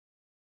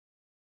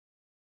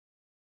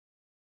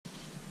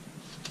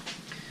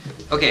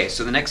Okay,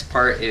 so the next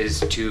part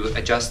is to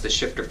adjust the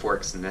shifter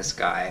forks in this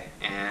guy,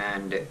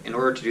 and in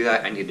order to do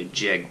that I need a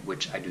jig,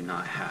 which I do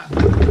not have.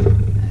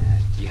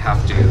 You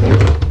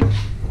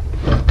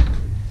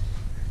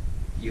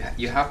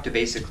have to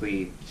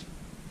basically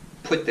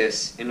put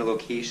this in a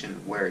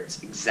location where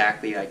it's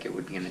exactly like it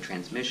would be in the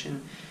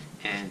transmission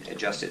and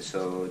adjust it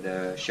so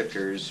the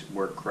shifters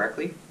work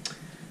correctly.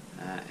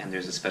 And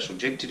there's a special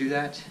jig to do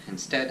that.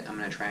 Instead, I'm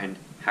going to try and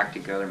hack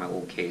together my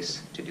old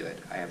case to do it.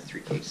 I have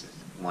 3 cases.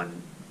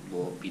 One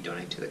will be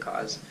donated to the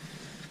cause.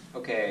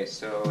 Okay,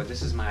 so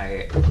this is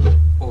my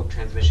old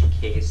transmission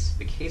case.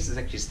 The case is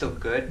actually still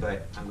good,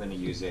 but I'm going to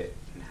use it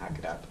and hack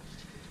it up.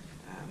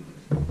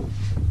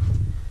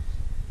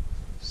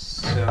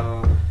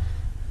 So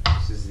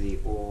this is the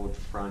old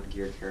front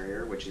gear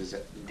carrier, which is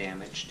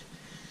damaged.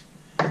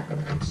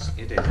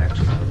 It is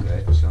actually no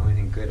good. So the only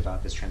thing good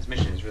about this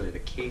transmission is really the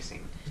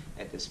casing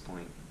at this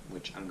point,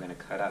 which I'm going to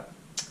cut up.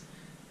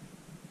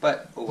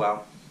 But oh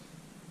well.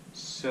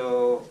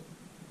 So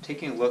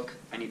taking a look,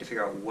 I need to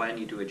figure out what I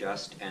need to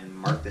adjust and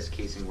mark this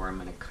casing where I'm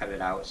going to cut it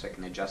out so I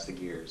can adjust the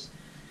gears.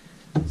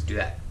 Let's do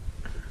that.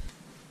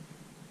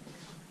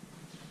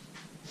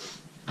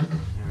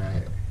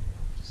 Alright,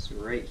 so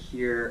right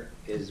here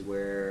is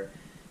where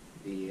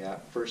the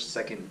first,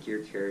 second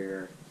gear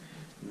carrier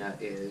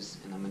nut is,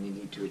 and I'm going to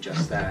need to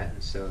adjust that,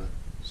 and so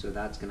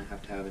that's going to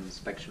have an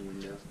inspection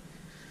window.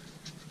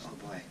 Oh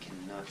boy, I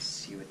cannot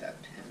see with that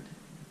pen.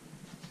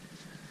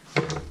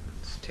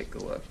 Let's take a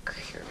look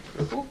here.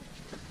 Oh.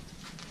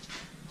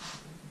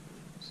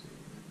 So you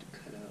have to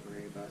cut out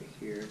right about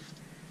here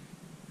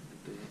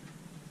a bit.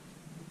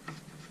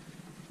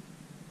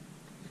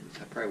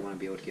 I probably want to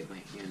be able to get my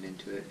hand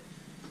into it.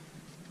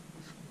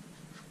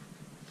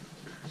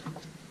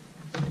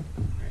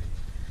 Alright,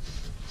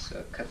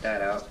 so cut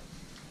that out.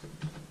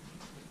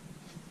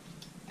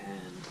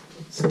 And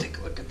let's take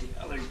a look at the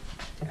other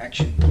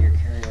action gear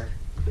carrier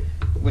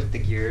with the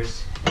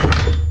gears.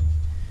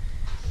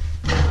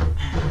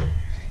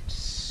 Alright,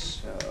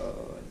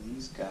 so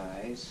these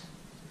guys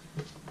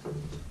are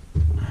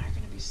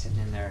going to be sitting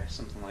in there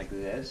something like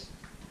this.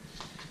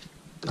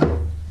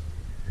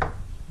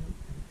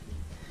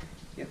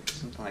 Yep,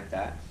 something like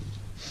that.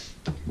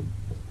 I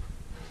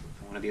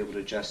want to be able to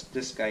adjust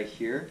this guy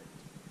here.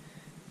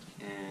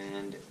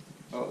 And,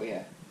 oh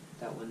yeah,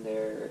 that one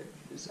there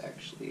is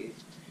actually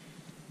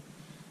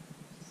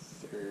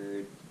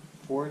third,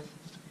 fourth,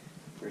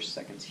 first,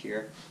 second's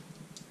here.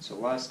 So a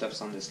lot of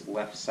stuff's on this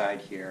left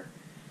side here,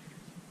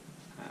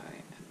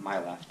 my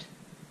left,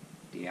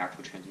 the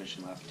actual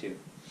transmission left too,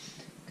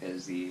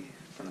 because the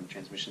front of the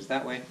transmission is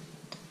that way.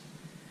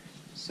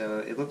 So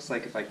it looks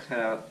like if I cut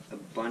out a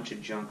bunch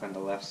of junk on the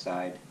left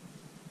side,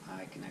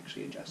 I can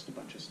actually adjust a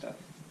bunch of stuff.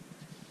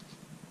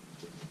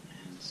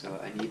 And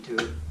so I need to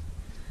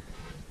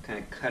kind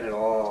of cut it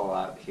all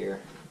out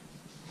here.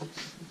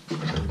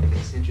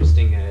 It's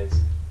interesting as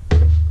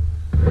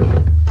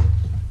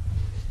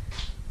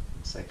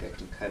looks like I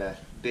can cut a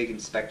big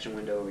inspection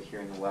window over here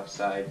on the left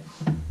side,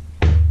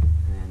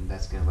 and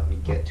that's going to let me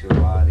get to a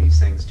lot of these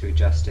things to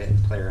adjust it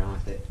and play around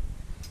with it.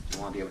 I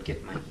want to be able to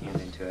get my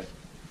hand into it.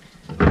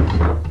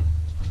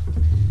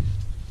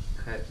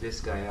 Cut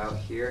this guy out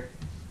here,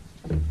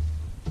 and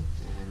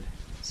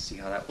let's see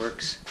how that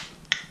works.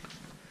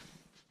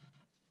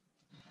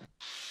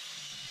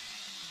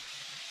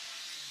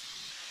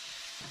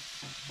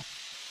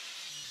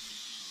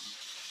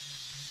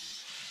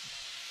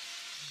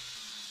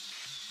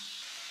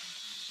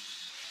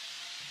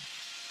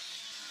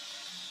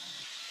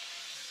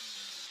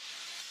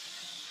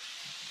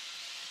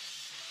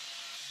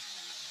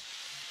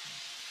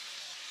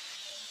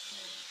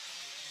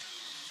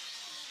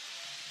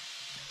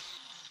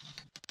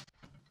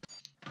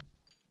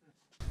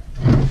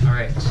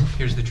 Alright,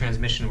 here's the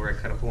transmission where I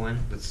cut a hole in.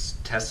 Let's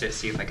test it,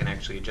 see if I can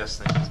actually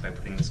adjust things by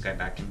putting this guy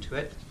back into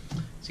it.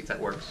 See if that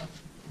works.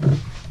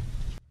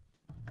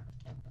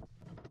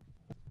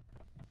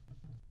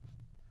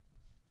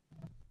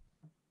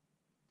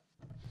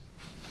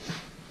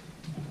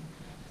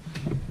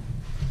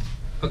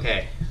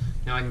 Okay,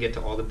 now I can get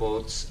to all the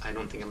bolts. I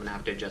don't think I'm going to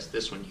have to adjust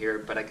this one here,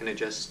 but I can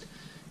adjust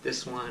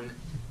this one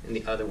and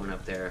the other one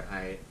up there.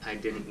 I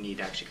didn't need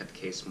to actually cut the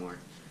case more,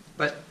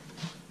 but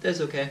that's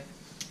okay.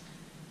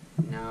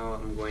 Now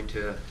I'm going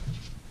to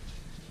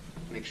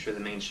make sure the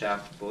main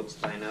shaft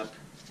bolts line up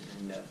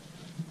and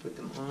put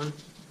them on.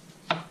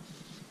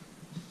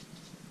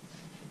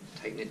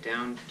 Tighten it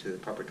down to the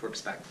proper torque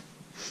spec.